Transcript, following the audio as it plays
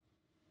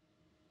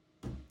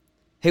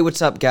Hey,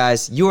 what's up,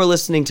 guys? You are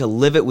listening to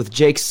Live It with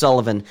Jake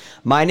Sullivan.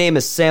 My name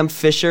is Sam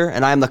Fisher,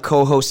 and I'm the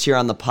co-host here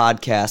on the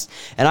podcast,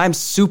 and I'm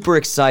super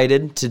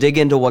excited to dig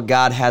into what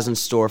God has in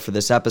store for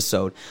this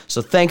episode.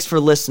 So thanks for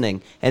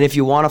listening, and if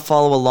you want to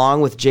follow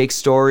along with Jake's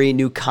story,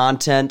 new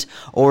content,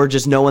 or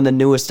just know when the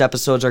newest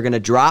episodes are going to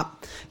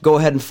drop, go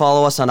ahead and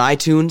follow us on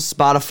iTunes,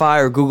 Spotify,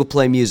 or Google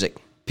Play Music.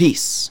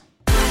 Peace.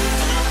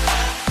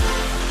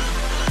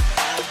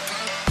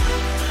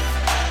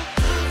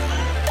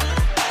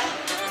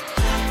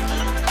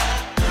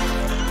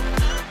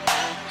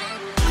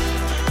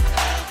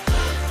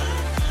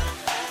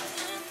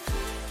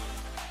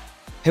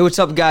 Hey, what's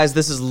up, guys?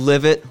 This is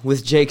Live It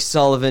with Jake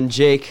Sullivan.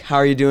 Jake, how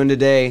are you doing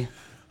today?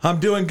 I'm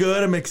doing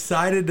good. I'm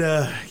excited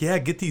to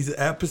get these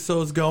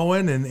episodes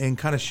going and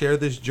kind of share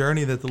this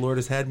journey that the Lord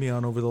has had me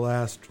on over the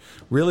last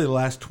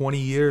 20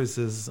 years.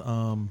 He's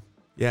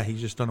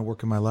just done a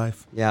work in my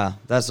life. Yeah,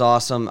 that's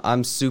awesome.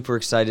 I'm super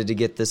excited to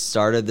get this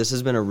started. This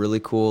has been a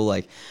really cool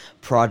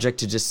project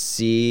to just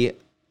see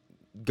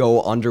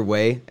go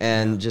underway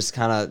and just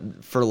kind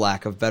of, for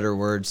lack of better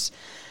words,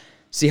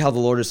 see how the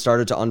Lord has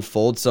started to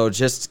unfold. So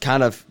just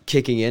kind of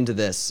kicking into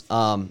this,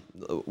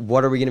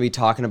 what are we going to be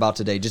talking about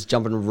today? Just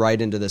jumping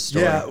right into this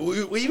story. Yeah,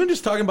 we even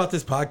just talking about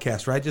this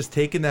podcast, right? Just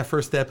taking that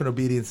first step in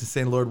obedience and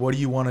saying, Lord, what do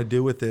you want to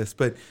do with this?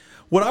 But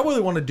what I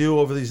really want to do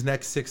over these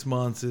next 6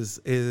 months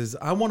is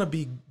I want to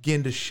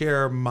begin to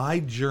share my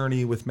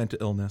journey with mental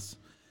illness.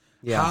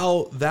 Yeah.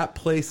 How that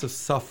place of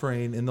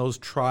suffering and those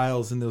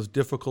trials and those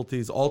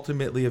difficulties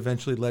ultimately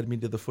eventually led me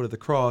to the foot of the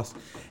cross.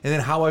 And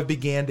then how I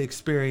began to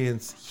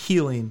experience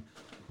healing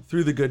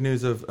through the good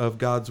news of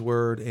God's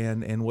word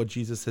and what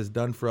Jesus has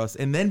done for us,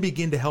 and then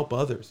begin to help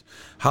others.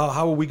 How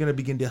are we going to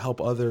begin to help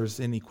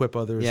others and equip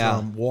others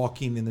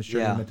walking in this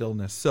journey of mental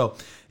illness? So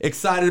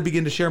excited to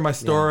begin to share my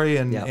story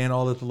and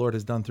all that the Lord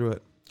has done through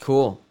it.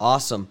 Cool.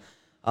 Awesome.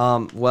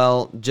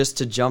 Well, just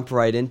to jump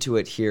right into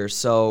it here.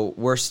 So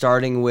we're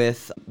starting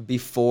with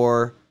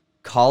before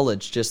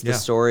college, just the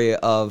story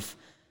of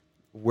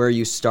where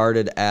you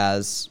started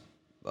as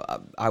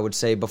I would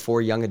say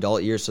before young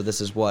adult years. So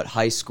this is what,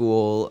 high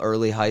school,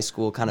 early high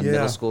school, kind of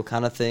middle school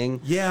kind of thing?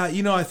 Yeah,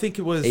 I think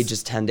it was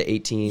ages 10 to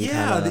 18.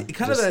 Yeah,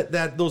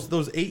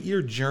 those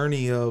 8-year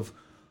journey of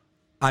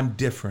I'm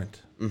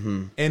different.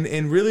 Mm-hmm.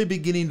 And really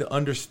beginning to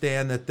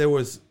understand that there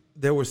was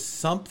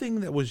something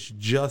that was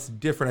just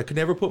different. I could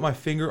never put my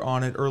finger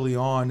on it early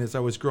on as I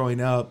was growing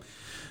up.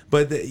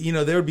 But,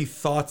 there would be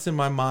thoughts in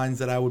my mind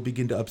that I would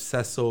begin to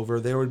obsess over.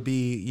 There would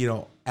be,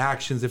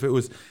 actions. If it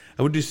was,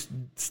 I would do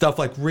stuff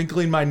like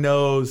wrinkling my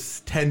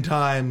nose 10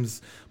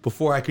 times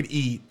before I could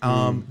eat.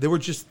 There were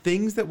just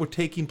things that were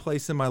taking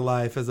place in my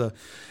life as a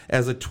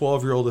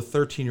 12-year-old, a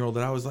 13-year-old,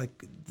 that I was like,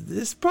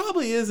 this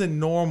probably isn't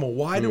normal.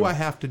 Why do I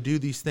have to do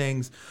these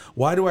things?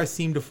 Why do I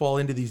seem to fall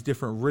into these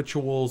different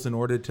rituals in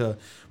order to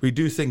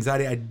reduce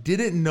anxiety? I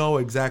didn't know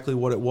exactly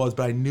what it was,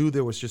 but I knew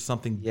there was just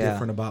something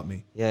different about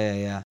me.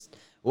 Yeah.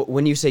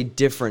 When you say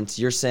difference,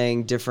 you're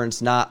saying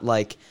difference not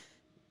like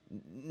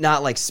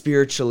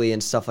spiritually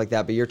and stuff like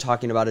that, but you're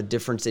talking about a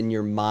difference in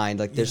your mind.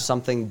 Like there's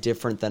something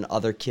different than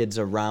other kids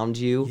around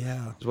you.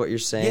 Yeah, is what you're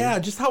saying. Yeah,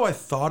 just how I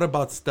thought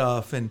about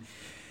stuff and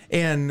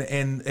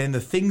the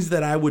things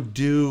that I would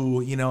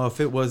do. If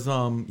it was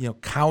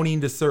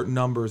counting to certain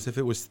numbers, if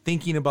it was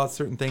thinking about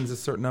certain things a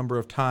certain number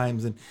of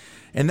times,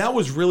 and that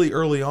was really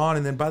early on.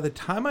 And then by the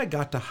time I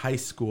got to high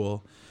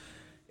school,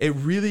 it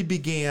really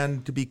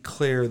began to be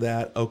clear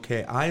that,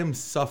 okay, I am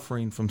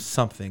suffering from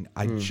something.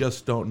 I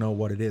just don't know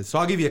what it is. So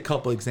I'll give you a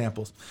couple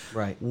examples.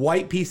 Right.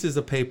 White pieces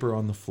of paper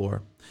on the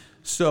floor.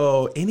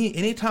 So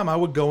anytime I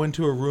would go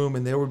into a room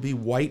and there would be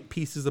white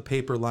pieces of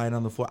paper lying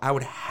on the floor, I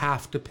would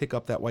have to pick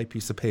up that white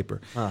piece of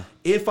paper.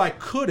 If I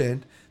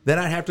couldn't, then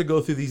I'd have to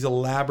go through these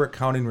elaborate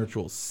counting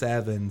rituals,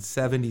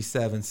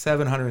 777,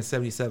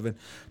 777,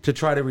 to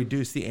try to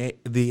reduce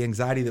the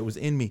anxiety that was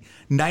in me.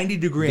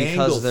 90-degree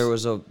angles. Because there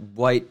was a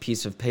white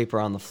piece of paper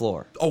on the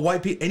floor. A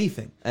white piece,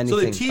 anything. So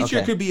the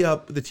teacher could be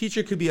up. The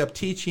teacher could be up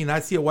teaching.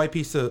 I'd see a white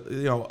piece of,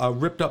 a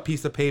ripped up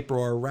piece of paper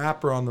or a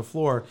wrapper on the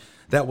floor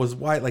that was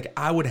white. Like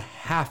I would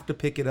have to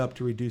pick it up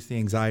to reduce the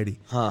anxiety.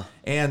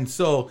 And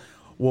so.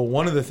 Well,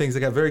 one of the things I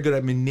got very good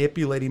at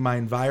manipulating my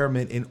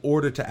environment in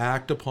order to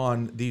act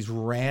upon these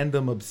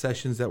random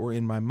obsessions that were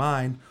in my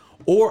mind,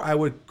 or I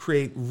would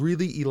create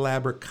really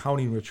elaborate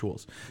counting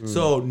rituals.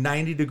 So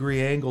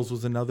 90-degree angles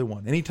was another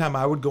one. Anytime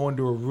I would go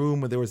into a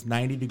room where there was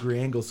 90-degree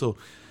angles, so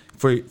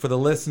for the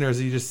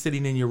listeners, you're just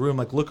sitting in your room,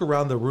 like look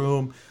around the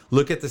room,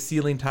 look at the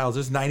ceiling tiles.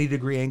 There's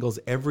 90-degree angles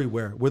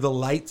everywhere. With a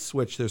light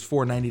switch, there's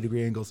 4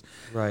 90-degree angles.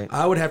 Right.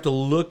 I would have to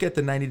look at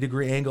the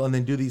 90-degree angle and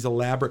then do these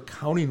elaborate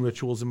counting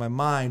rituals in my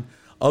mind.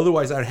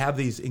 Otherwise, I'd have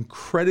these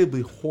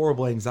incredibly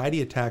horrible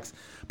anxiety attacks.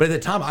 But at the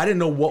time, I didn't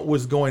know what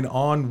was going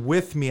on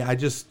with me. I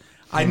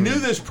knew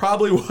this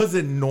probably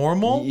wasn't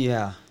normal.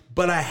 Yeah.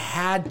 But I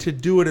had to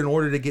do it in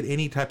order to get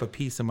any type of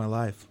peace in my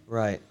life.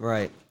 Right.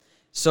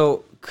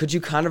 So could you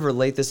kind of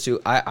relate this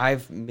to,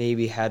 I've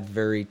maybe had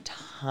very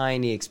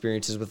tiny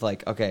experiences with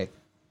like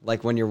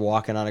when you're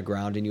walking on a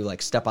ground and you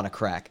like step on a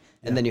crack.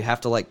 and then you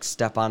have to like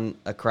step on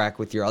a crack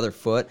with your other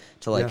foot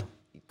to like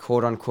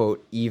quote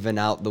unquote even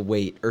out the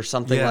weight or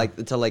something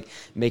like to like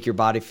make your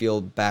body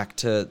feel back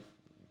to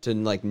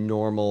like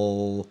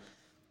normal.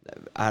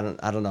 I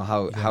don't know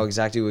how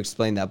exactly to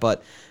explain that,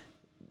 but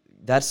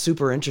that's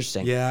super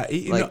interesting. Yeah,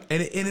 you know,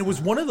 and it was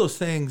one of those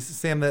things,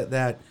 Sam,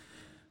 that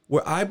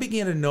where I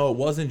began to know it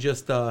wasn't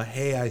just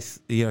hey, I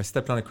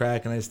stepped on a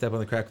crack and I stepped on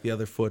the crack with the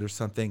other foot or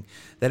something,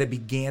 that it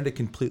began to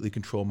completely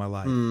control my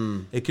life.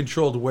 It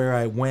controlled where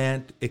I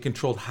went. It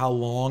controlled how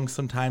long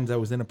sometimes I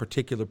was in a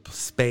particular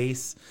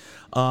space.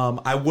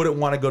 I wouldn't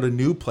want to go to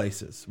new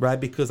places, right?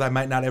 Because I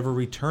might not ever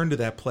return to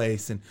that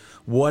place. And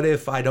what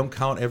if I don't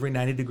count every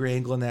 90-degree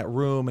angle in that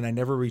room and I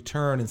never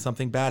return and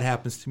something bad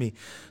happens to me?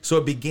 So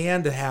it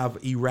began to have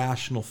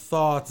irrational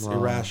thoughts,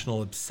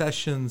 irrational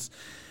obsessions.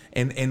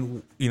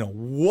 And you know,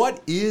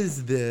 what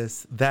is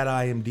this that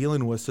I am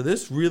dealing with? So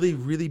this really,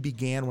 really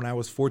began when I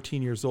was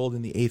 14 years old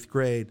in the 8th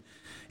grade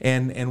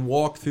and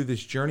walked through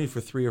this journey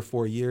for 3 or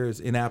 4 years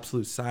in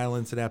absolute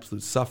silence and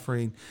absolute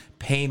suffering,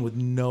 pain, with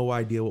no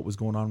idea what was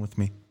going on with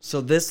me.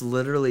 So this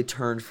literally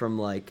turned from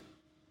like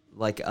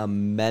a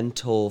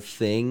mental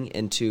thing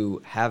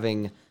into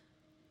having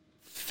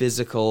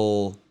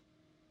physical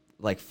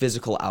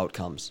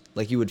outcomes.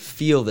 Like you would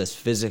feel this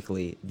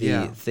physically,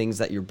 the things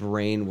that your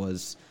brain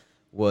was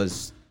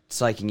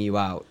psyching you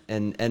out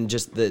and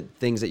just the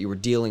things that you were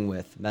dealing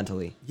with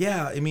mentally.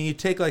 Yeah, I mean, you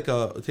take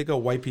a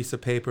white piece of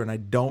paper and I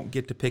don't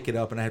get to pick it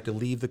up and I have to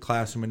leave the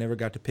classroom. I never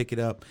got to pick it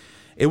up.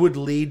 It would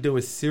lead to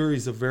a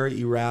series of very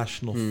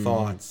irrational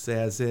thoughts,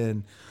 as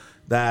in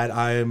that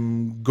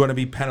I'm going to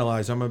be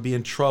penalized, I'm going to be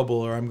in trouble,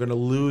 or I'm going to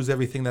lose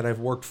everything that I've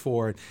worked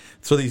for.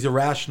 So these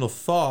irrational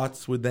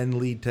thoughts would then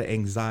lead to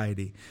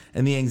anxiety.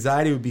 And the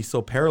anxiety would be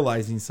so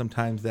paralyzing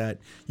sometimes that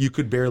you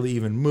could barely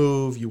even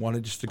move. You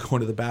wanted just to go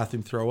into the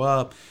bathroom, throw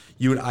up.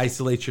 You would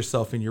isolate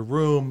yourself in your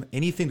room,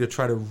 anything to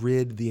try to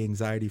rid the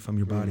anxiety from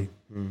your body.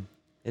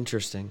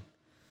 Interesting.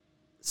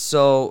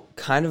 So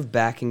kind of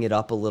backing it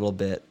up a little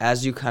bit,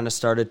 as you kind of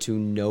started to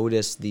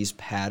notice these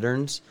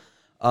patterns,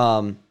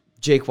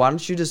 Jake, why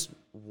don't you just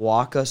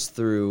walk us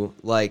through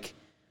like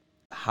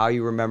how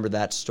you remember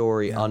that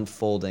story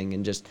unfolding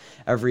and just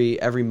every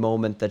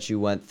moment that you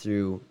went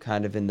through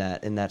kind of in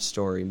that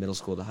story, middle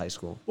school to high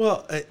school?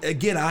 Well,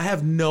 again, I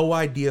have no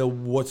idea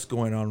what's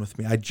going on with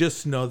me. I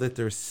just know that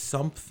there's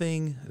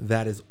something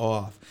that is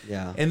off.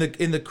 Yeah. And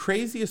the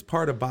craziest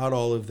part about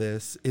all of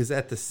this is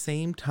at the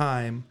same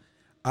time,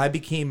 I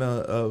became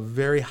a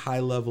very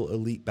high-level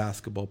elite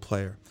basketball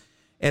player.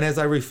 And as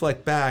I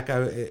reflect back,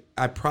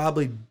 I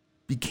probably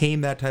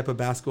became that type of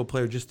basketball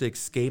player just to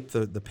escape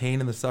the pain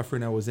and the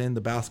suffering I was in.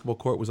 The basketball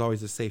court was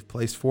always a safe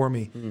place for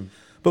me.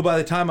 But by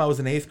the time I was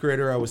an 8th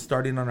grader, I was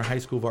starting on our high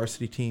school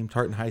varsity team,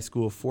 Tartan High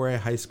School, 4A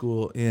High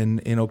School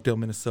in Oakdale,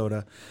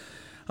 Minnesota.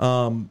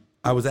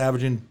 I was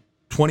averaging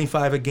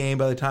 25 a game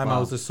by the time I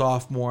was a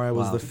sophomore. I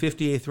was the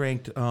 58th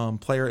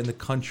ranked player in the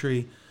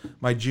country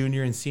my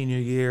junior and senior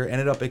year.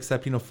 Ended up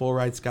accepting a full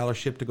ride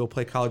scholarship to go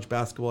play college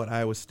basketball at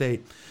Iowa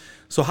State.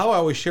 So how I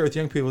always share with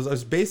young people is I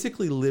was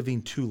basically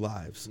living two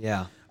lives.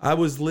 Yeah. I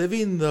was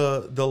living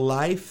the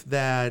life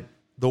that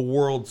the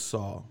world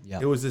saw. Yeah.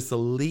 It was this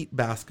elite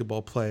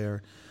basketball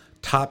player,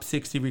 top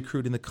 60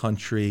 recruit in the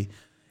country.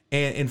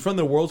 And from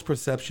the world's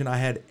perception, I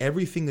had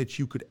everything that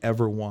you could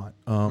ever want.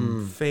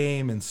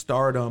 Fame and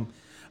stardom.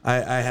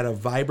 I had a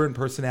vibrant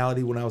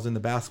personality when I was in the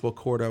basketball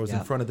court. I was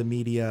in front of the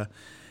media.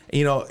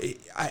 You know,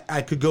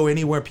 I could go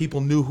anywhere. People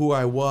knew who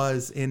I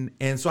was.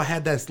 And so I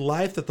had this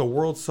life that the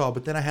world saw,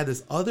 but then I had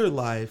this other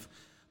life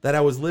that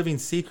I was living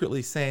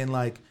secretly saying,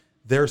 like,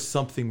 there's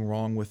something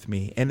wrong with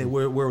me. And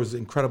where was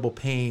incredible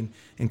pain,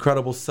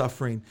 incredible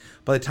suffering.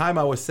 By the time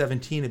I was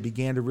 17, it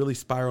began to really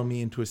spiral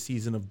me into a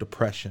season of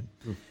depression.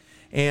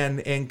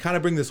 And kind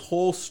of bring this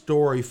whole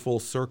story full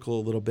circle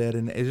a little bit.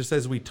 And just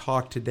as we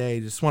talk today,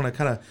 just want to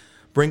kind of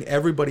bring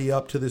everybody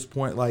up to this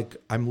point, like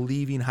I'm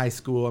leaving high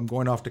school, I'm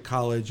going off to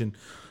college, and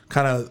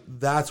kind of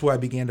that's where I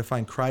began to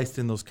find Christ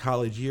in those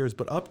college years.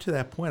 But up to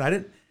that point, I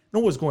didn't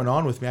know what was going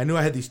on with me. I knew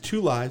I had these two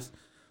lives,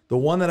 the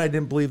one that I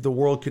didn't believe the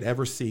world could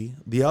ever see,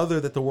 the other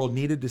that the world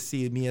needed to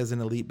see me as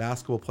an elite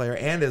basketball player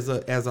and as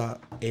a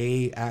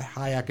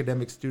high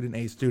academic student,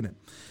 A student.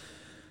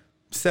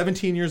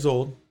 17 years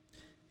old,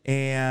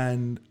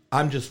 and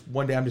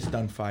one day I'm just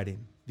done fighting.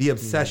 The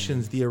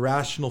obsessions, the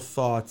irrational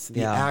thoughts,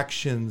 the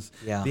actions,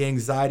 the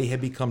anxiety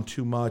had become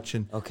too much.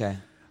 And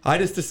I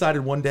just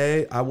decided one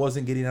day I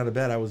wasn't getting out of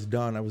bed. I was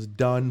done. I was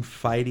done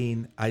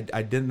fighting. I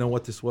didn't know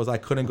what this was. I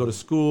couldn't go to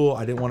school.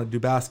 I didn't want to do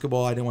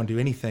basketball. I didn't want to do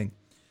anything.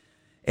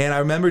 And I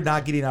remember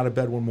not getting out of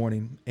bed one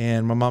morning,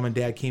 and my mom and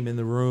dad came in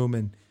the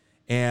room,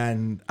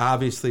 and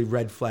obviously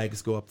red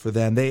flags go up for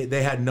them.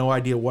 They had no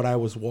idea what I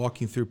was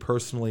walking through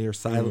personally or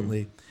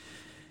silently.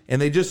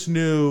 And they just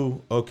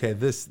knew, okay,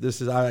 this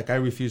is, I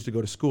refuse to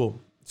go to school.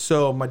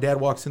 So my dad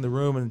walks in the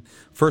room, and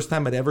first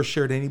time I'd ever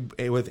shared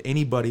with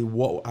anybody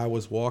what I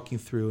was walking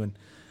through. And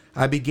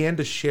I began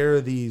to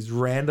share these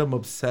random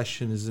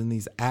obsessions and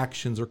these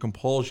actions or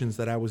compulsions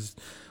that I was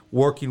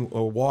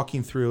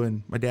walking through.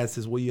 And my dad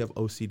says, well, you have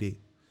OCD.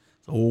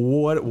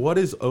 What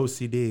is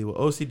OCD? Well,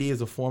 OCD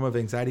is a form of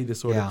anxiety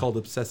disorder Yeah. called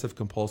obsessive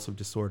compulsive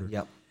disorder.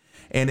 Yep.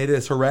 And it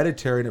is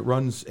hereditary, and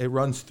it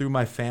runs through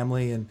my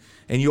family, and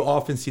you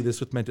often see this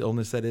with mental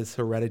illness, that is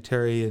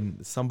hereditary,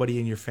 and somebody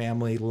in your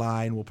family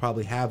line will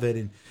probably have it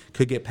and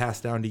could get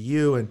passed down to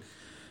you, and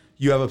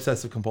you have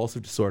obsessive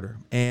compulsive disorder.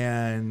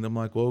 And I'm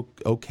like, well,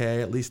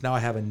 okay, at least now I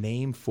have a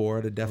name for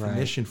it, a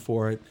definition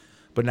for it,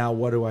 but now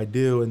what do I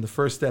do? And the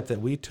first step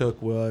that we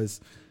took was,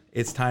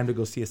 it's time to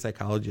go see a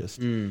psychologist.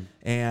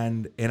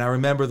 And I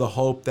remember the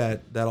hope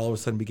that all of a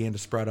sudden began to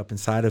sprout up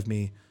inside of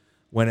me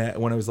when it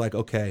was like,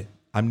 okay,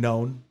 I'm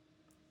known.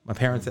 My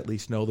parents at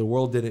least know. The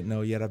world didn't know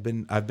yet. I've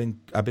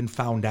been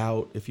found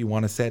out, if you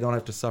want to say. I don't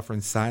have to suffer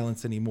in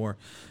silence anymore,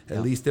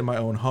 at least in my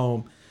own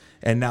home.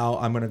 And now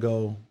I'm going to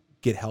go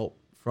get help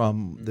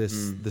from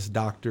this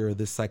doctor,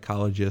 this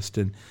psychologist,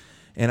 and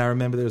I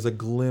remember there was a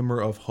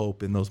glimmer of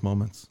hope in those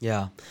moments.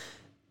 Yeah.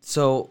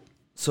 So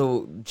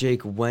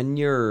Jake, when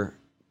your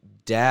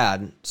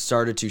dad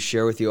started to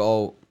share with you,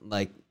 oh,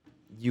 like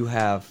you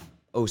have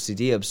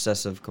OCD,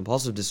 obsessive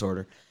compulsive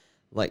disorder,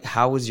 like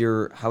how was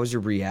your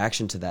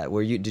reaction to that?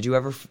 Did you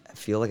ever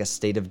feel like a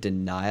state of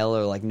denial,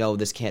 or like, no,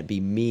 this can't be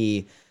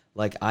me,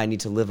 like I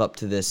need to live up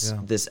to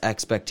this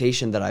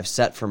expectation that I've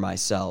set for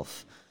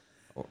myself?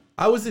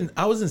 I was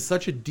in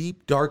such a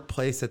deep, dark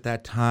place at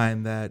that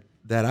time that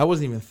I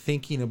wasn't even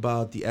thinking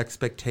about the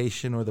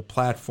expectation or the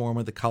platform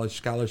or the college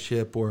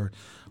scholarship or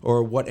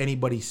what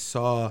anybody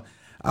saw.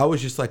 I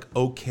was just like,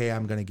 okay,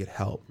 I'm going to get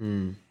help.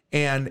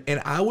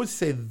 And I would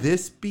say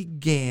this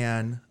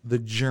began the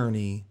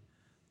journey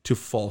to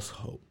false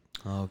hope.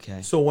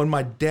 Okay. So when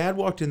my dad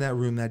walked in that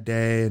room that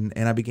day and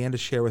I began to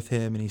share with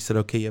him, and he said,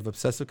 okay, you have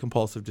obsessive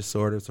compulsive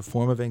disorder. It's a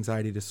form of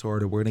anxiety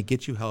disorder. We're going to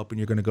get you help and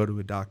you're going to go to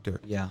a doctor.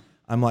 Yeah.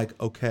 I'm like,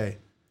 okay,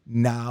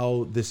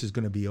 now this is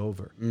going to be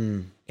over.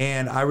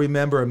 And I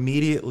remember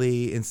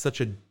immediately in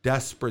such a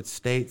desperate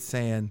state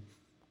saying,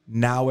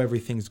 now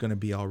everything's going to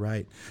be all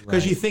right.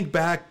 Because you think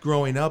back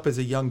growing up as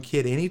a young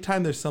kid,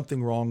 anytime there's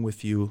something wrong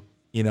with you,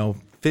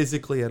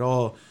 physically at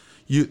all,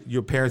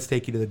 your parents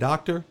take you to the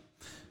doctor.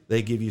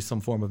 They give you some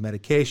form of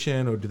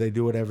medication, or do they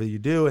do whatever you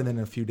do, and then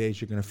in a few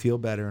days you're going to feel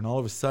better. And all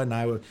of a sudden,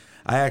 I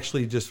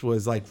actually just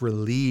was like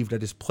relieved. I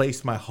just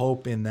placed my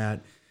hope in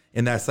that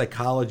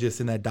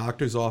psychologist, in that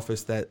doctor's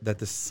office, that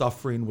the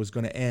suffering was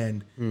going to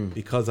end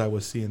because I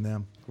was seeing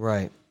them.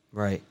 Right.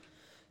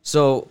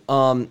 So,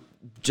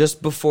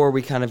 just before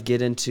we kind of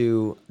get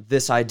into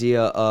this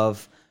idea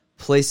of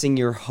placing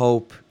your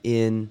hope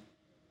in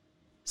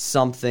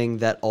something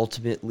that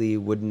ultimately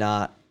would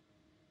not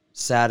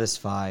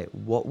satisfy,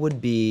 what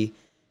would be,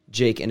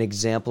 Jake, an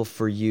example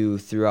for you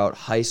throughout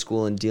high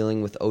school and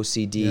dealing with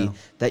OCD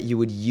that you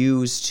would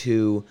use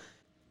to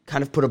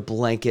kind of put a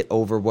blanket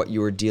over what you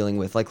were dealing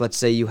with? Like, let's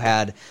say you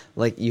had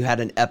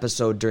an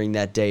episode during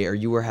that day, or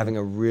you were having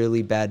a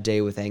really bad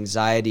day with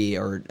anxiety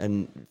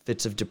and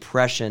fits of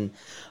depression.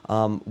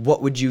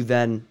 What would you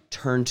then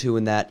turn to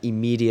in that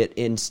immediate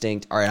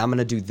instinct? All right, I'm going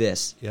to do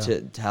this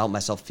to help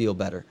myself feel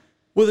better.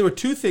 Well, there were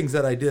two things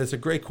that I did. It's a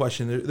great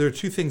question. There are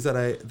two things that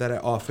I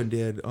often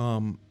did.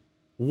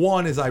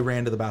 One is I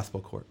ran to the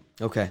basketball court.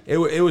 Okay. It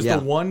was the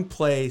one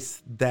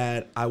place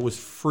that I was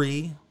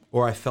free,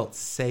 or I felt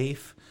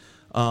safe.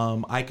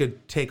 I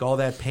could take all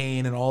that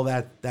pain and all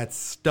that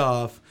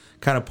stuff,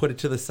 kind of put it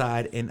to the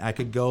side, and I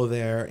could go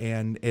there,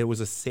 and it was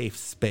a safe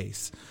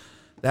space.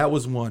 That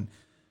was one.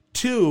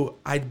 Two,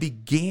 I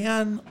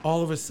began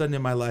all of a sudden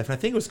in my life, and I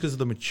think it was because of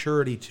the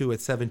maturity too at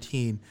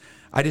 17,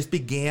 I just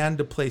began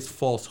to place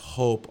false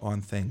hope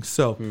on things.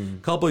 So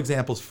a couple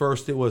examples.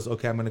 First, it was,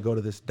 okay, I'm going to go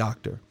to this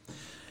doctor.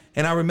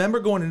 And I remember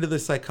going into the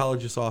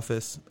psychologist's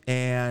office,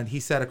 and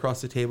he sat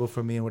across the table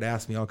from me and would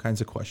ask me all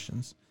kinds of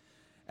questions.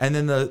 And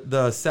then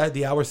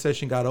the hour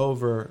session got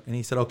over, and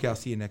he said, okay, I'll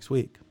see you next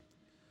week.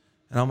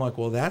 And I'm like,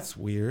 well, that's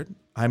weird.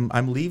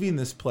 I'm leaving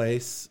this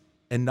place,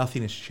 and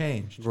nothing has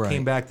changed. Right.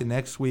 Came back the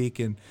next week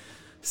and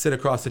sit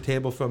across the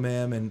table from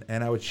him,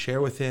 and I would share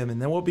with him. And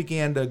then what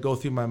began to go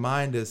through my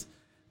mind is,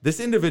 this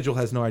individual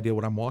has no idea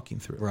what I'm walking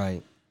through.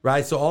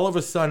 Right. So all of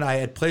a sudden, I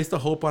had placed a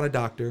hope on a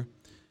doctor.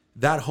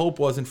 That hope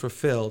wasn't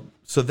fulfilled.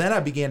 So then I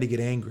began to get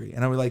angry.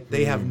 And I was like,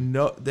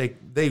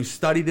 they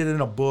studied it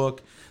in a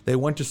book. They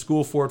went to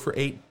school for it for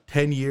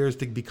 8-10 years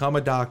to become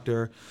a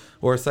doctor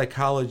or a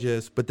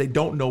psychologist, but they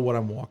don't know what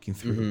I'm walking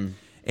through.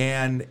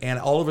 And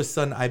all of a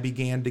sudden, I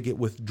began to get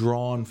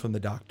withdrawn from the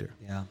doctor.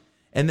 Yeah.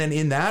 And then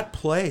in that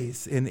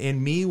place,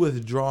 in me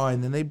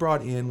withdrawing, then they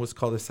brought in what's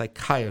called a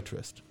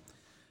psychiatrist.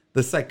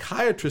 The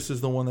psychiatrist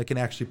is the one that can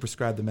actually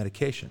prescribe the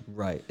medication.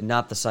 Right,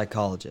 not the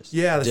psychologist.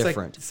 Yeah,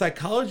 different.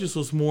 Psychologist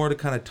was more to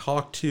kind of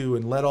talk to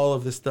and let all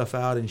of this stuff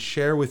out and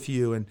share with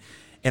you. And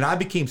I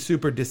became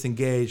super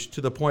disengaged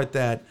to the point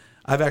that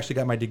I've actually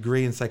got my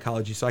degree in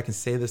psychology, so I can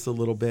say this a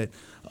little bit,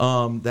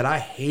 that I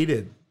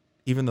hated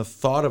even the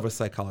thought of a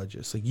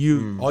psychologist. Like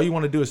all you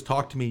want to do is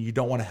talk to me. You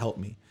don't want to help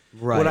me.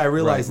 Right, what I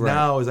realize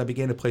now is I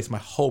began to place my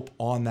hope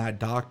on that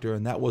doctor,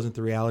 and that wasn't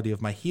the reality of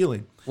my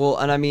healing. Well,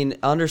 and I mean,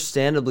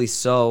 understandably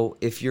so,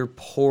 if you're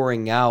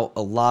pouring out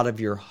a lot of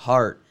your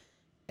heart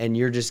and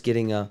you're just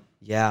getting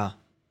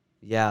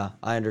Yeah,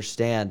 I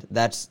understand.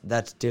 That's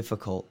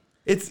difficult.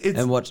 It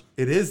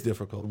is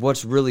difficult.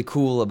 What's really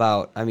cool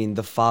about, I mean,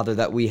 the Father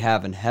that we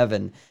have in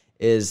heaven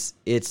is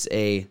it's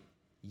a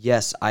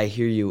yes, I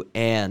hear you,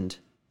 and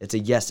it's a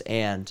yes,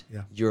 and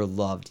you're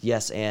loved.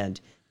 Yes, and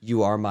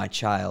you are my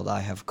child.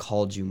 I have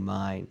called you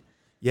mine.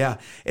 Yeah,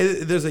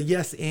 there's a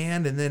yes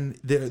and then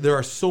there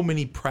are so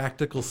many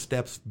practical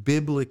steps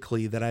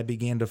biblically that I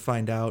began to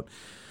find out,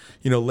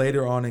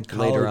 later on in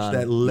college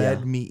that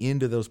led me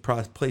into those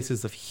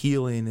places of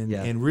healing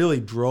and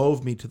really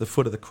drove me to the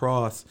foot of the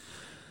cross.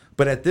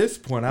 But at this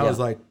point, I was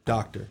like,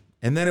 doctor.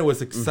 And then it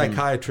was a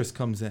psychiatrist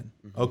comes in.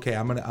 Okay,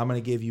 I'm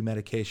gonna give you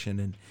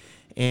medication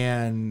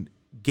and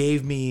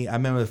gave me. I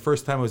remember the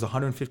first time it was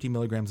 150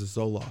 milligrams of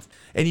Zoloft.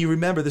 And you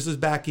remember this was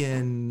back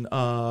in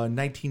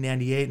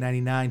 1998,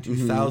 99,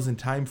 2000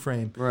 time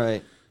frame.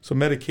 Right. So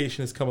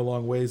medication has come a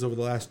long ways over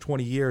the last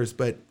 20 years.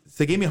 But so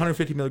they gave me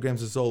 150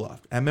 milligrams of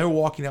Zoloft. I remember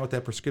walking out with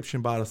that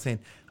prescription bottle saying,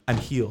 "I'm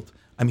healed.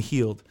 I'm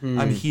healed.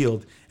 I'm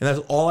healed." And that's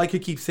all I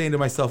could keep saying to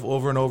myself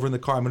over and over in the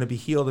car. I'm going to be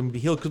healed. I'm going to be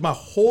healed. Because my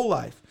whole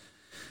life,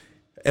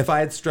 if I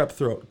had strep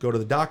throat, go to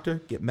the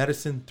doctor, get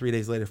medicine, 3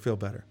 days later, feel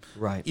better.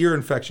 Right. Ear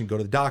infection, go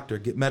to the doctor,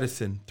 get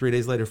medicine, 3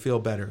 days later, feel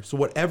better. So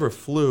whatever,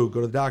 flu,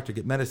 go to the doctor,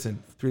 get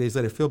medicine, 3 days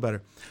later, feel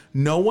better.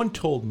 No one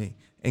told me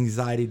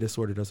anxiety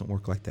disorder doesn't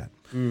work like that.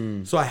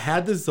 So I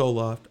had the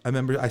Zoloft. I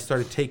remember I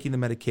started taking the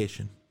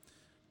medication.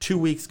 2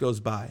 weeks goes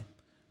by,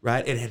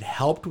 right? It had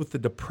helped with the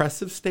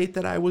depressive state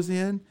that I was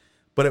in,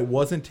 but it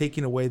wasn't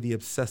taking away the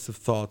obsessive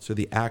thoughts or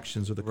the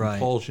actions or the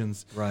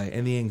compulsions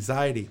and the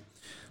anxiety.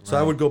 So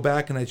I would go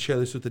back and I'd share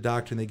this with the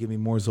doctor and they'd give me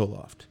more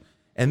Zoloft.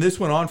 And this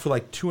went on for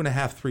like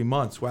 2.5, 3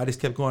 months where I just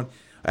kept going.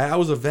 I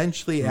was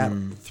eventually at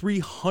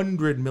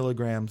 300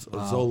 milligrams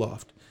of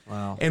Zoloft.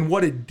 Wow. And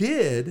what it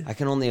did... I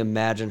can only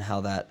imagine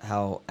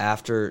how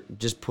after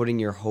just putting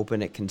your hope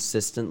in it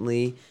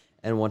consistently,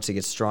 and once it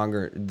gets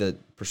stronger, the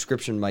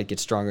prescription might get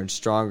stronger and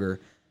stronger,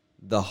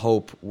 the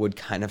hope would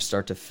kind of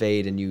start to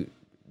fade, and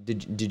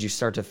did you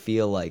start to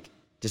feel like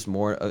just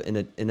more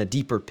in a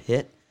deeper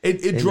pit?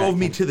 It drove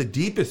me to the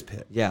deepest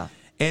pit. Yeah.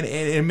 And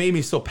it made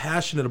me so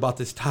passionate about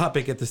this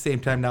topic at the same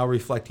time now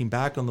reflecting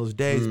back on those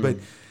days. But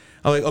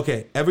I'm like,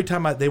 okay, every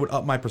time they would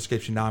up my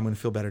prescription, now I'm going to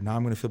feel better. Now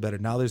I'm going to feel better.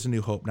 Now there's a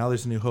new hope. Now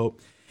there's a new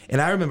hope.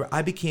 And I remember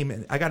I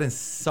got in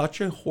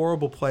such a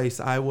horrible place.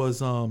 I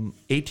was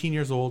 18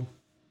 years old.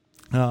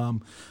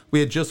 We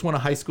had just won a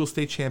high school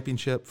state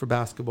championship for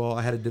basketball.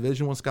 I had a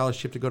Division I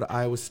scholarship to go to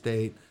Iowa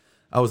State.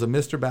 I was a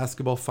Mr.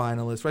 Basketball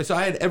finalist, right? So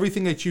I had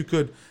everything that you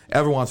could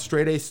ever want,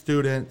 straight A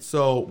student.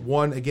 So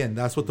again,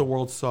 that's what the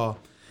world saw.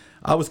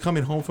 I was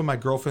coming home from my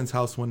girlfriend's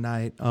house one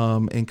night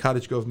in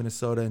Cottage Grove,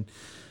 Minnesota. And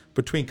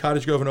between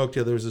Cottage Grove and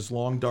Oakdale, there's this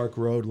long, dark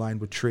road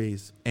lined with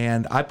trees.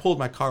 And I pulled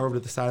my car over to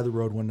the side of the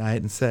road one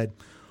night and said,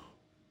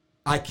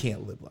 I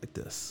can't live like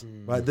this,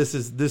 right? This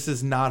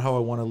is not how I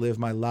want to live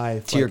my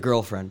life. To your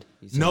girlfriend?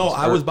 No,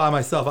 I was by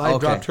myself. I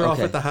dropped her off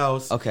at the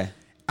house. Okay.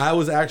 I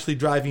was actually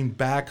driving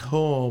back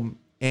home.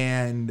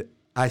 And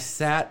I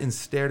sat and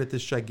stared at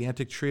this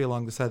gigantic tree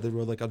along the side of the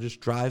road. Like, I'll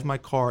just drive my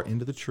car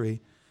into the tree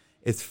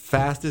as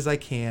fast as I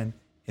can,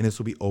 and this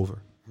will be over.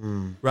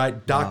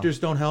 Right? Doctors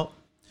don't help.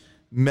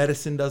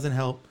 Medicine doesn't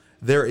help.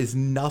 There is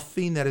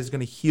nothing that is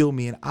going to heal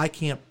me. And I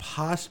can't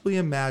possibly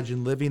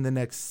imagine living the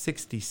next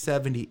 60,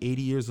 70,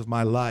 80 years of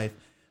my life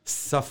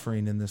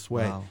suffering in this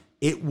way. Wow.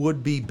 It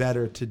would be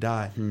better to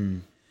die.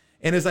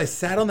 And as I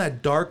sat on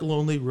that dark,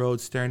 lonely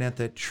road staring at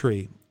that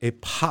tree,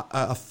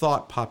 a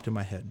thought popped in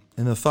my head.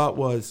 And the thought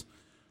was,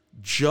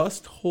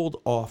 just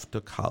hold off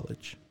to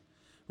college.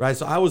 Right?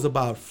 So I was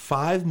about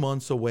 5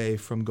 months away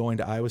from going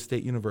to Iowa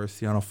State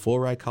University on a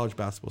full-ride college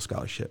basketball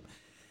scholarship.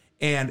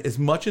 And as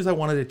much as I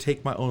wanted to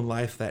take my own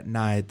life that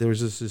night, there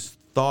was this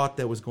thought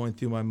that was going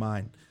through my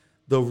mind.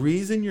 The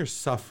reason you're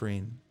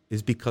suffering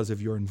is because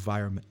of your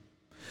environment.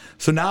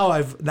 So now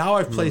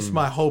I've placed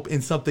my hope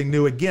in something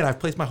new again. I've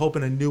placed my hope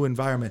in a new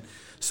environment.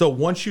 So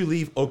once you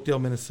leave Oakdale,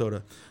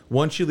 Minnesota,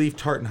 once you leave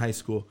Tartan High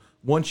School,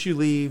 once you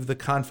leave the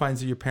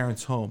confines of your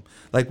parents' home,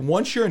 like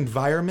once your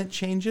environment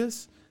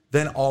changes,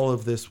 then all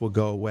of this will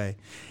go away.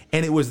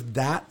 And it was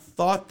that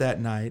thought that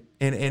night,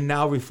 and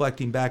now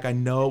reflecting back, I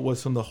know it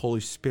was from the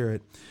Holy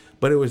Spirit,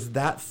 but it was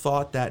that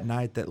thought that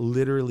night that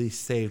literally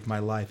saved my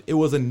life. It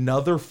was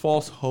another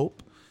false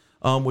hope,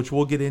 which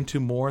we'll get into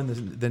more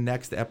in the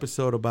next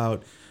episode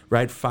about,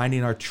 right,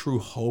 finding our true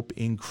hope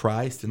in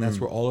Christ. And that's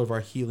where all of our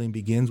healing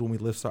begins, when we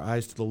lift our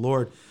eyes to the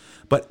Lord.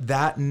 But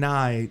that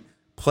night,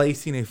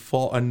 placing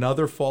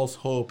another false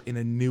hope in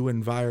a new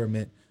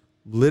environment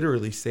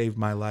literally saved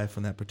my life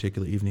on that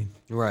particular evening.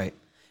 Right.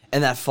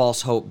 And that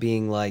false hope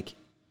being like,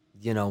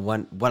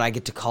 when I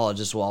get to college,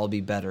 this will all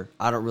be better.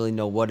 I don't really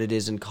know what it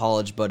is in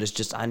college, but it's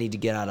just I need to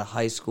get out of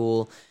high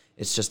school.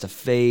 It's just a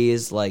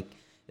phase, like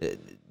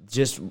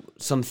just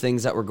some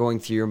things that were going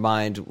through your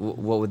mind.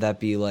 What would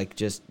that be like?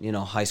 Just,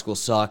 high school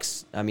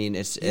sucks. I mean,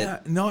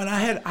 and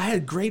I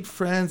had great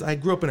friends. I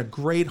grew up in a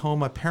great home.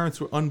 My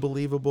parents were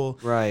unbelievable.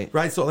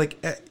 Right. So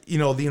like,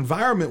 the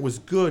environment was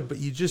good, but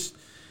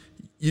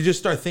you just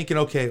start thinking,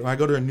 okay, when I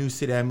go to a new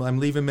city, I'm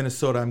leaving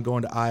Minnesota, I'm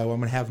going to Iowa, I'm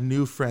going to have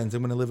new friends,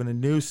 I'm going to live in a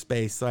new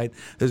space, right?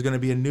 There's going to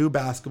be a new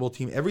basketball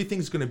team.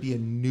 Everything's going to be a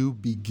new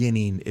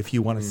beginning, if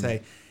you want to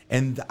say.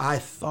 And I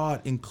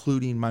thought,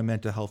 including my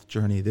mental health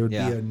journey, there would be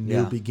a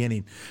new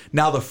beginning.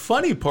 Now, the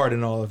funny part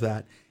in all of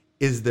that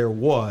is there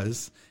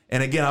was,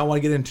 and again, I don't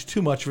want to get into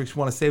too much, we just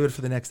want to save it for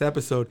the next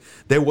episode,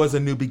 there was a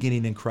new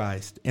beginning in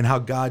Christ, and how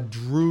God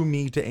drew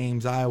me to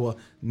Ames, Iowa,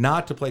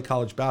 not to play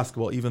college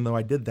basketball, even though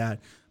I did that,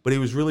 but he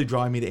was really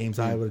drawing me to Ames,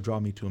 Iowa to draw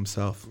me to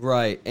himself.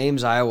 Right.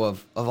 Ames, Iowa,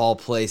 of all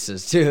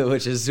places, too,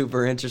 which is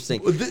super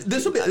interesting.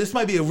 This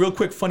might be a real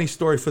quick funny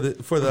story for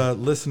the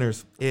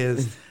listeners.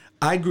 Is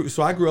I grew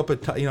up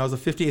I was a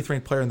 58th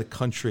ranked player in the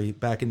country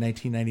back in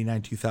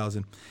 1999,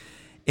 2000,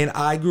 and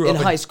I grew up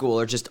in high school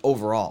or just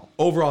overall.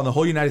 Overall in the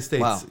whole United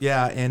States. Wow.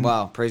 Yeah. And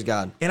wow. Praise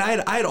God. And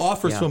I had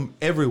offers from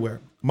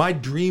everywhere. My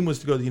dream was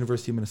to go to the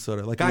University of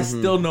Minnesota. Like, I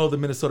still know the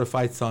Minnesota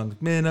Fight song,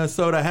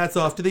 Minnesota, hats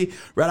off to thee.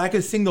 Right? I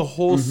could sing the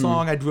whole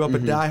song. I grew up a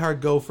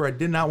diehard Gopher. I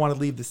did not want to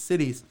leave the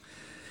cities.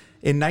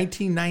 In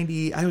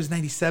 1990, I was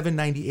 97,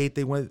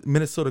 98,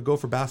 Minnesota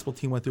Gopher basketball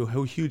team went through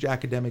a huge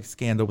academic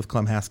scandal with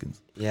Clem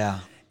Haskins. Yeah.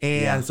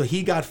 And so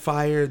he got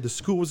fired. The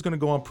school was going to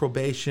go on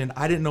probation.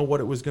 I didn't know what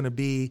it was going to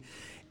be.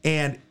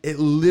 And it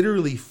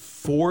literally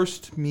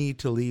forced me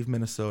to leave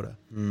Minnesota.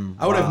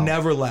 I would have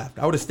never left.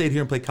 I would have stayed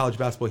here and played college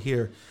basketball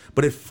here.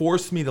 But it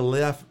forced me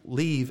to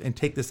leave and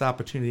take this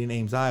opportunity in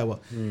Ames, Iowa.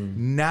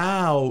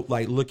 Now,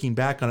 like, looking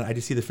back on it, I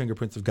just see the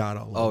fingerprints of God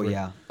all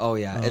over. Oh,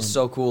 yeah. It's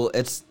so cool.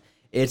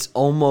 It's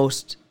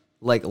almost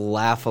like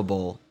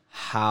laughable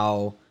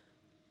how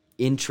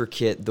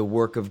intricate the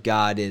work of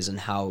God is and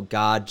how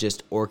God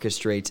just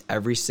orchestrates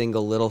every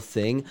single little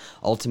thing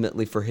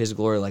ultimately for his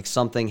glory, like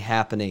something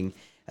happening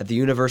at the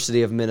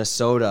University of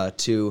Minnesota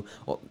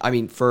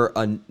for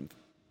a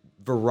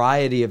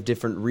variety of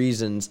different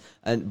reasons,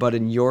 but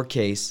in your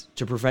case,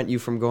 to prevent you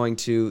from going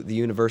to the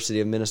University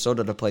of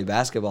Minnesota to play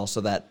basketball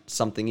so that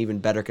something even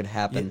better could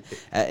happen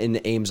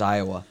in Ames,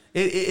 Iowa.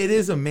 It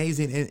is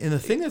amazing. And the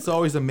thing that's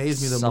always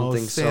amazed me the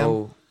most,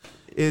 Sam,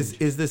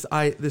 is this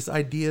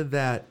idea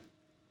that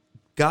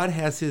God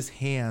has his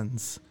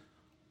hands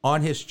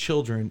on his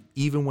children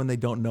even when they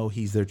don't know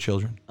he's their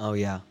children. Oh,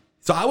 yeah.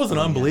 So I was an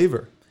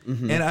unbeliever.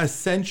 And I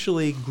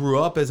essentially grew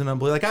up as an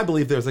unbeliever. Like, I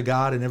believed there's a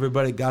God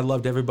and God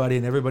loved everybody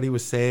and everybody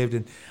was saved.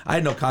 And I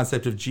had no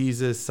concept of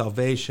Jesus,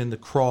 salvation, the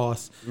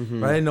cross.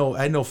 Right?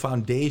 I had no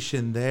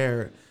foundation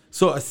there.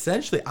 So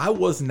essentially, I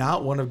was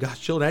not one of God's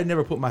children. I had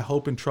never put my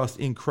hope and trust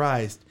in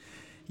Christ.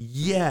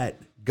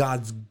 Yet,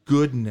 God's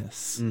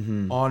goodness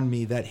on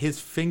me, that his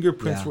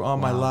fingerprints were on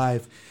my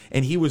life,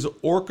 and he was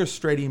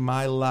orchestrating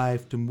my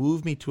life to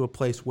move me to a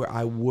place where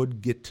I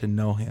would get to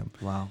know him.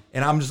 Wow.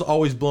 And I'm just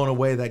always blown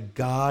away that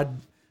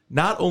God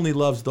not only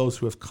loves those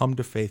who have come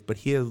to faith, but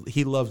he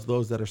loves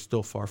those that are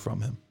still far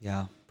from him.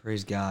 Yeah,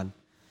 praise God.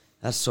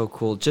 That's so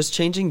cool. Just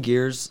changing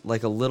gears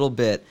like a little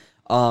bit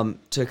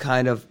to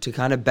kind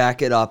of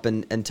back it up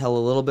and tell a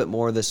little bit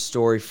more of this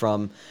story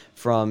from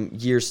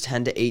years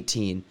 10 to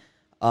 18.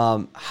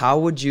 How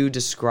would you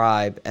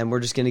describe, and we're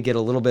just going to get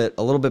a little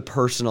bit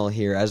personal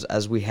here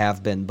as we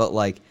have been, but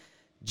like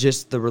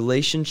just the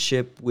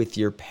relationship with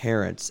your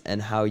parents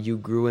and how you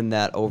grew in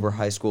that over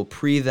high school,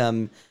 pre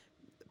them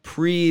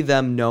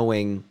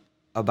knowing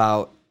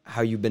about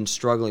how you've been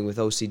struggling with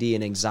OCD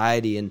and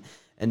anxiety and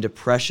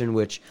depression,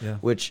 which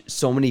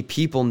so many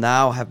people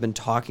now have been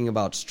talking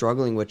about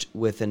struggling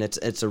with, and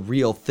it's a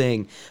real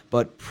thing.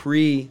 But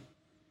pre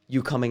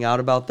you coming out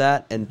about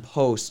that and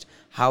post,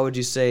 how would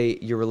you say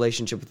your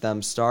relationship with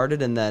them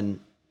started, and then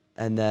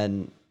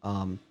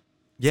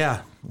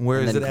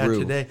where is it at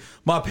today?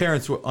 My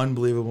parents were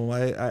unbelievable.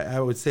 I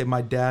would say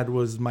my dad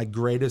was my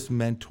greatest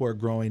mentor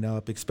growing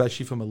up,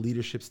 especially from a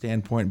leadership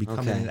standpoint,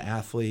 becoming an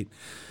athlete.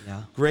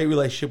 Yeah. Great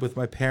relationship with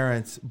my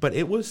parents, but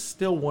it was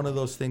still one of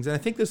those things, and I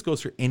think this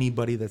goes for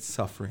anybody that's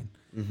suffering.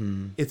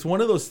 It's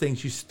one of those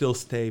things you still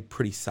stay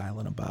pretty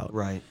silent about.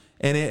 Right.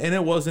 And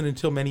it wasn't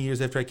until many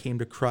years after I came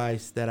to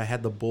Christ that I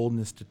had the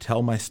boldness to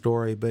tell my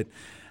story. But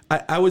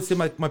I would say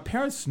my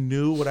parents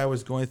knew what I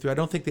was going through. I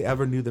don't think they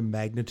ever knew the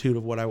magnitude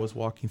of what I was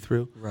walking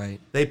through. Right.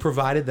 They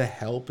provided the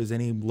help as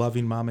any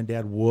loving mom and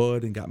dad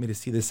would and got me to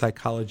see the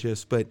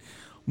psychologist. But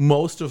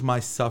most of my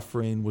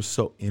suffering was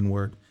so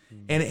inward.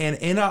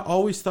 And I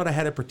always thought I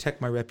had to protect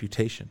my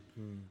reputation.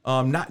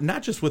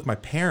 Not just with my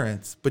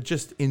parents, but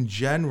just in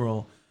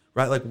general.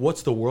 Right, like,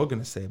 what's the world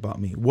going to say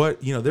about me?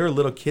 There are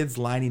little kids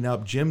lining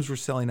up. Gyms were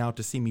selling out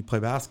to see me play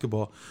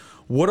basketball.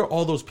 What are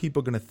all those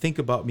people going to think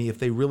about me if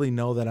they really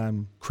know that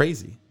I'm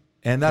crazy?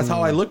 And that's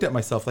how I looked at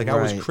myself. Like,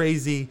 I was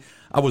crazy.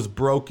 I was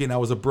broken. I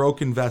was a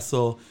broken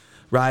vessel.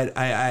 Right,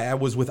 I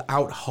was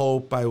without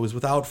hope. I was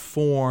without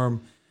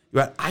form.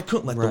 Right, I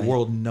couldn't let the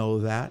world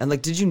know that. And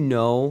like, did you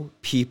know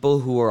people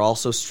who were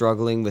also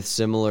struggling with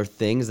similar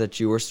things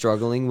that you were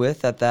struggling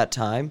with at that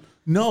time?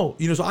 No,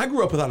 so I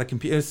grew up without a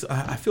computer.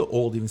 I feel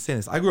old even saying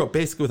this. I grew up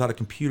basically without a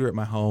computer at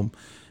my home,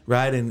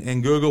 right?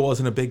 And Google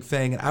wasn't a big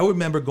thing. And I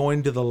remember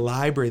going to the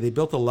library. They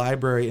built a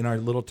library in our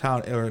little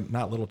town, or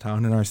not little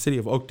town, in our city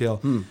of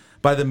Oakdale,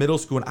 by the middle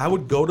school, and I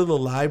would go to the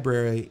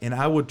library and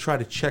I would try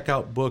to check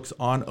out books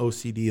on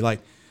OCD.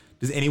 Like,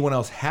 does anyone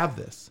else have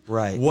this?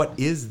 Right. What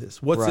is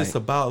this? What's this Right.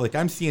 about? Like,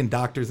 I'm seeing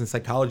doctors and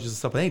psychologists and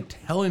stuff, but they ain't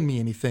telling me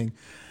anything.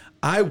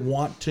 I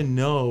want to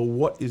know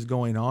what is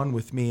going on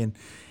with me.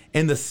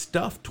 And the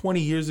stuff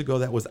 20 years ago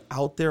that was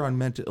out there on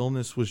mental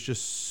illness was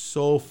just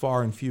so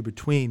far and few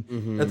between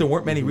that there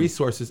weren't many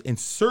resources, and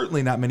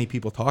certainly not many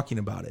people talking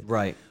about it.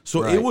 Right.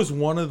 So Right. it was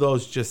one of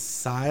those just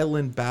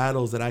silent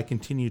battles that I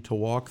continue to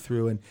walk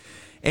through.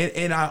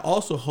 And I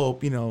also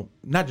hope,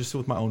 not just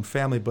with my own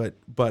family,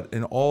 but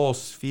in all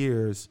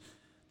spheres,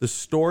 the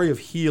story of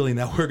healing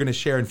that we're going to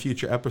share in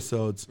future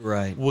episodes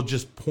Right. will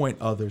just point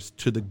others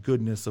to the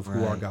goodness of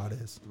who our Right. God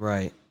is.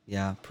 Right.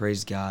 Yeah.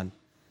 Praise God.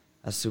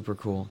 That's super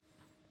cool.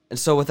 And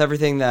so with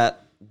everything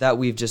that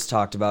we've just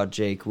talked about,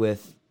 Jake,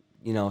 with,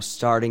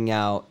 starting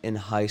out in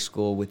high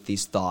school with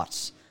these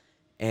thoughts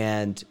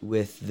and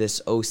with this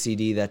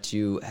OCD that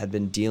you had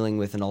been dealing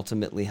with, and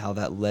ultimately how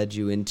that led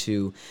you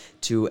into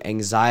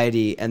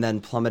anxiety, and then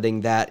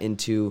plummeting that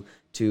into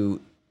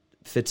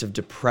fits of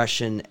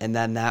depression, and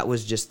then that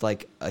was just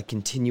like a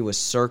continuous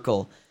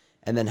circle,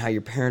 and then how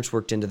your parents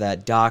worked into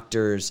that,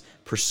 doctors,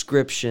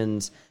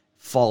 prescriptions,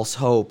 false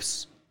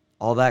hopes,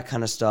 all that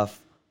kind of stuff.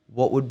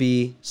 What would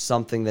be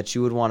something that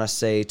you would want to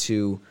say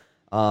to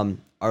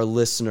our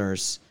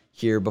listeners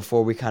here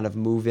before we kind of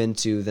move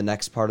into the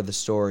next part of the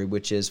story,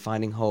 which is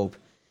finding hope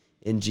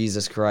in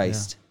Jesus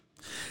Christ?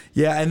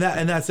 Yeah, and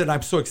that's it.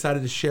 I'm so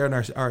excited to share in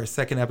our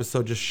second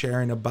episode, just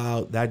sharing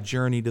about that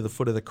journey to the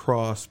foot of the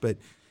cross, but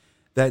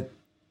that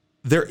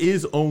there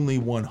is only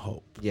one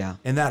hope. Yeah.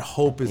 And that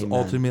hope is Amen.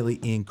 ultimately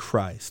in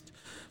Christ.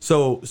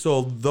 So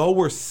though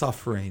we're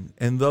suffering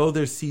and though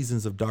there's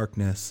seasons of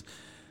darkness,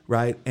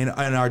 right? And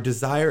our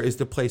desire is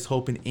to place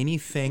hope in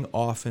anything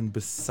often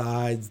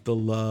besides the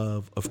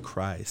love of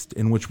Christ,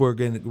 in which we're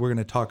going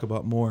to talk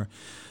about more.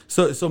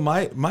 So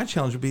my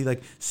challenge would be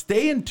like,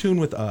 stay in tune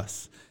with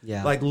us.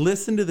 Yeah. Like,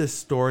 listen to this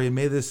story, and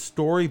may this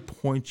story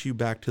point you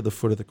back to the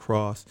foot of the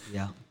cross.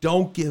 Yeah.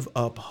 Don't give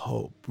up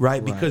hope,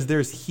 right? Because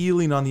there's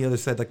healing on the other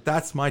side. Like,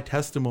 that's my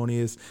testimony,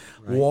 is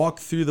walk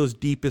through those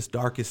deepest,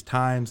 darkest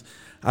times.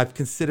 I've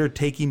considered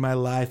taking my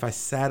life. I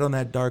sat on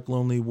that dark,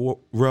 lonely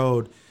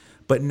road.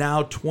 But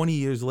now, 20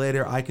 years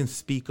later, I can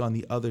speak on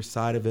the other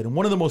side of it. And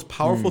one of the most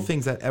powerful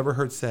things I've ever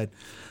heard said,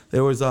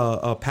 there was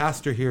a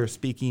pastor here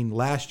speaking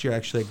last year,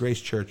 actually, at Grace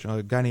Church,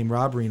 a guy named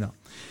Rob Reno.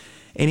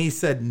 And he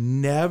said,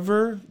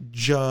 never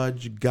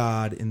judge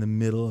God in the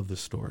middle of the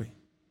story.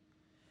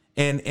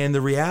 And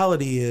the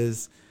reality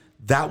is,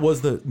 that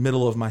was the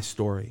middle of my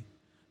story,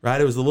 right?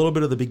 It was a little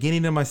bit of the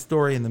beginning of my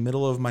story and the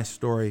middle of my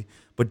story.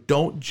 But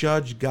don't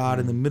judge God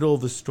in the middle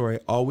of the story.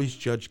 Always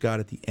judge God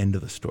at the end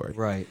of the story.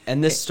 Right.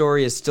 And this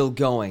story is still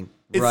going,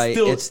 right?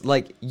 still- It's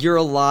like you're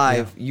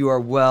alive, you are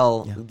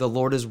well, the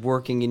Lord is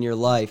working in your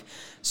life.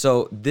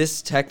 So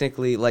this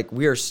technically, like,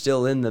 we are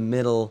still in the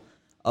middle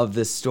of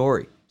this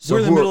story. So We're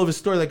in the middle of a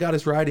story that God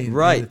is writing.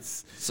 Right.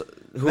 So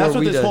who that's are what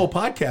we this to- whole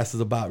podcast is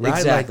about, right?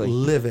 Exactly.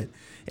 Like, live it.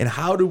 And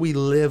how do we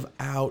live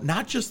out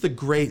not just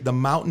the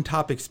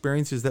mountaintop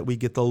experiences that we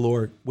get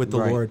with the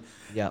Right. Lord,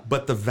 Yeah.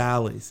 but the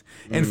valleys.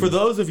 And for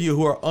those of you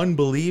who are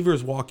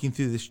unbelievers walking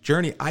through this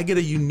journey, I get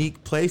a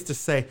unique place to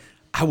say,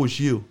 I was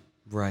you.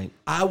 Right.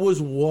 I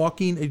was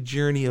walking a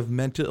journey of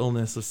mental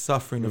illness, of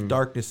suffering, of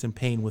darkness and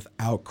pain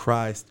without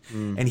Christ.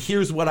 And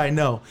here's what I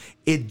know.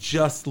 It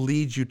just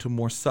leads you to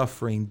more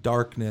suffering,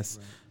 darkness,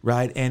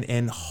 right?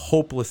 And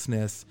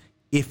hopelessness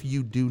if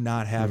you do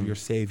not have your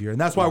Savior. And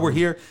that's why we're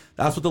here.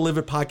 That's what the Live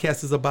It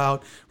podcast is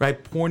about,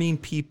 right? Pointing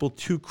people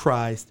to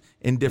Christ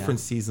in different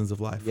seasons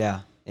of life. Yeah.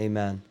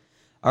 Amen.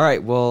 All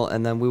right. Well,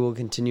 and then we will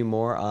continue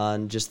more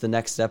on just the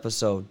next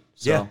episode.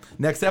 So, Yeah.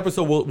 Next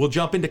episode, we'll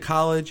jump into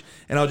college,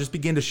 and I'll just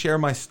begin to share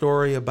my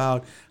story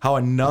about how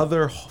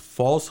another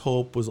false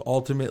hope was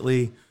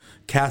ultimately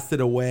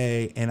casted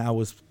away, and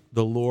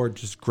the Lord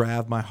just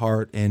grabbed my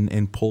heart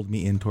and pulled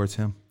me in towards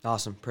Him.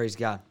 Awesome. Praise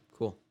God.